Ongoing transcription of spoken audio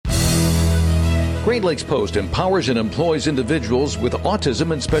Great Lakes Post empowers and employs individuals with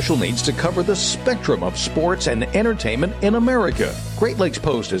autism and special needs to cover the spectrum of sports and entertainment in America. Great Lakes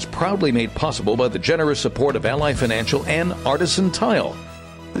Post is proudly made possible by the generous support of Ally Financial and Artisan Tile.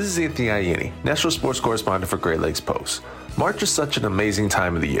 This is Anthony Ianni, National Sports Correspondent for Great Lakes Post. March is such an amazing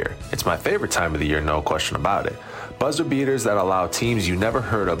time of the year. It's my favorite time of the year, no question about it. Buzzer beaters that allow teams you never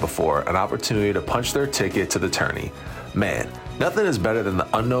heard of before an opportunity to punch their ticket to the tourney. Man, nothing is better than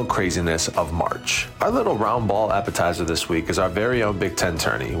the unknown craziness of March. Our little round ball appetizer this week is our very own Big Ten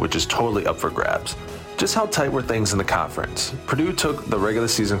tourney, which is totally up for grabs. Just how tight were things in the conference? Purdue took the regular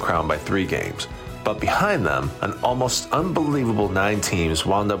season crown by 3 games. But behind them, an almost unbelievable 9 teams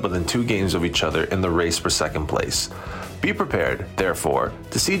wound up within 2 games of each other in the race for second place. Be prepared, therefore,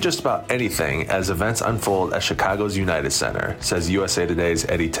 to see just about anything as events unfold at Chicago's United Center, says USA Today's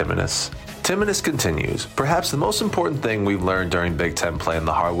Eddie Timonus. Timonus continues, perhaps the most important thing we've learned during Big Ten play in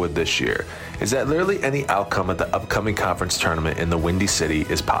the hardwood this year is that literally any outcome at the upcoming conference tournament in the Windy City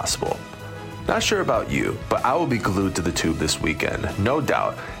is possible. Not sure about you, but I will be glued to the tube this weekend, no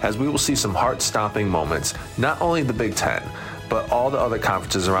doubt, as we will see some heart-stomping moments, not only the Big Ten, but all the other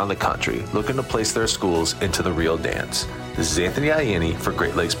conferences around the country looking to place their schools into the real dance. This is Anthony Ianni for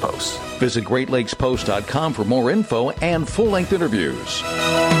Great Lakes Post. Visit GreatLakesPost.com for more info and full-length interviews.